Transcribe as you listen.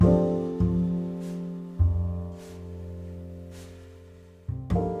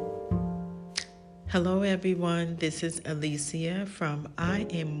Hello, everyone. This is Alicia from I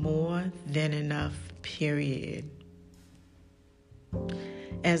Am More Than Enough, period.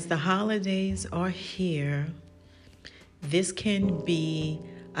 As the holidays are here, this can be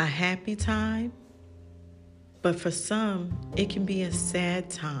a happy time, but for some, it can be a sad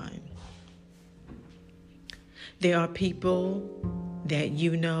time. There are people that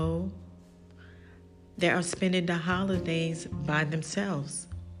you know that are spending the holidays by themselves.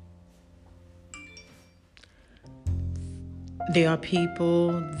 There are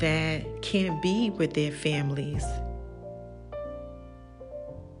people that can't be with their families.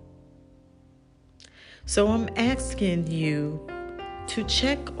 So I'm asking you to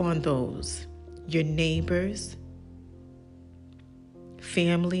check on those, your neighbors,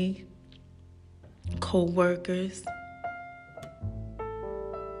 family, co-workers.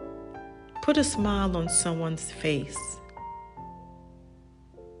 Put a smile on someone's face.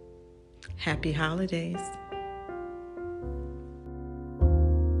 Happy holidays.